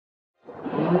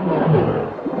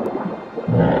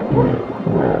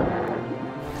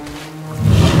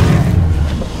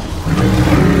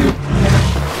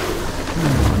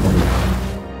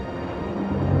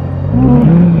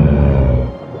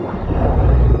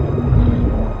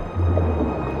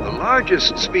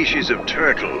Largest species of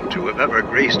turtle to have ever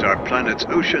graced our planet's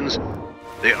oceans,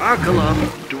 the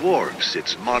Archelon dwarfs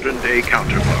its modern-day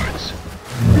counterparts.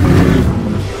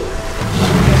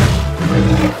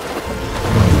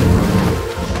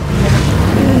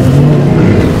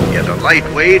 Yet a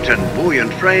lightweight and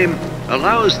buoyant frame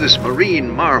allows this marine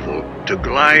marvel to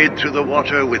glide through the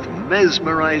water with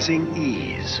mesmerizing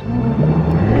ease.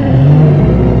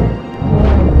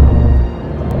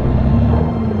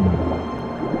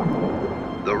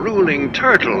 Ruling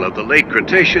turtle of the late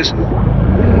Cretaceous,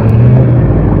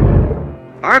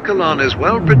 Archelon is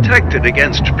well protected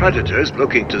against predators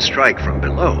looking to strike from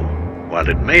below. While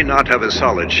it may not have a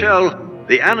solid shell,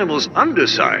 the animal's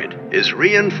underside is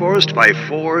reinforced by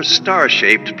 4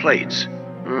 star-shaped plates.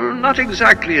 Not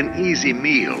exactly an easy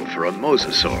meal for a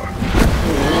mosasaur.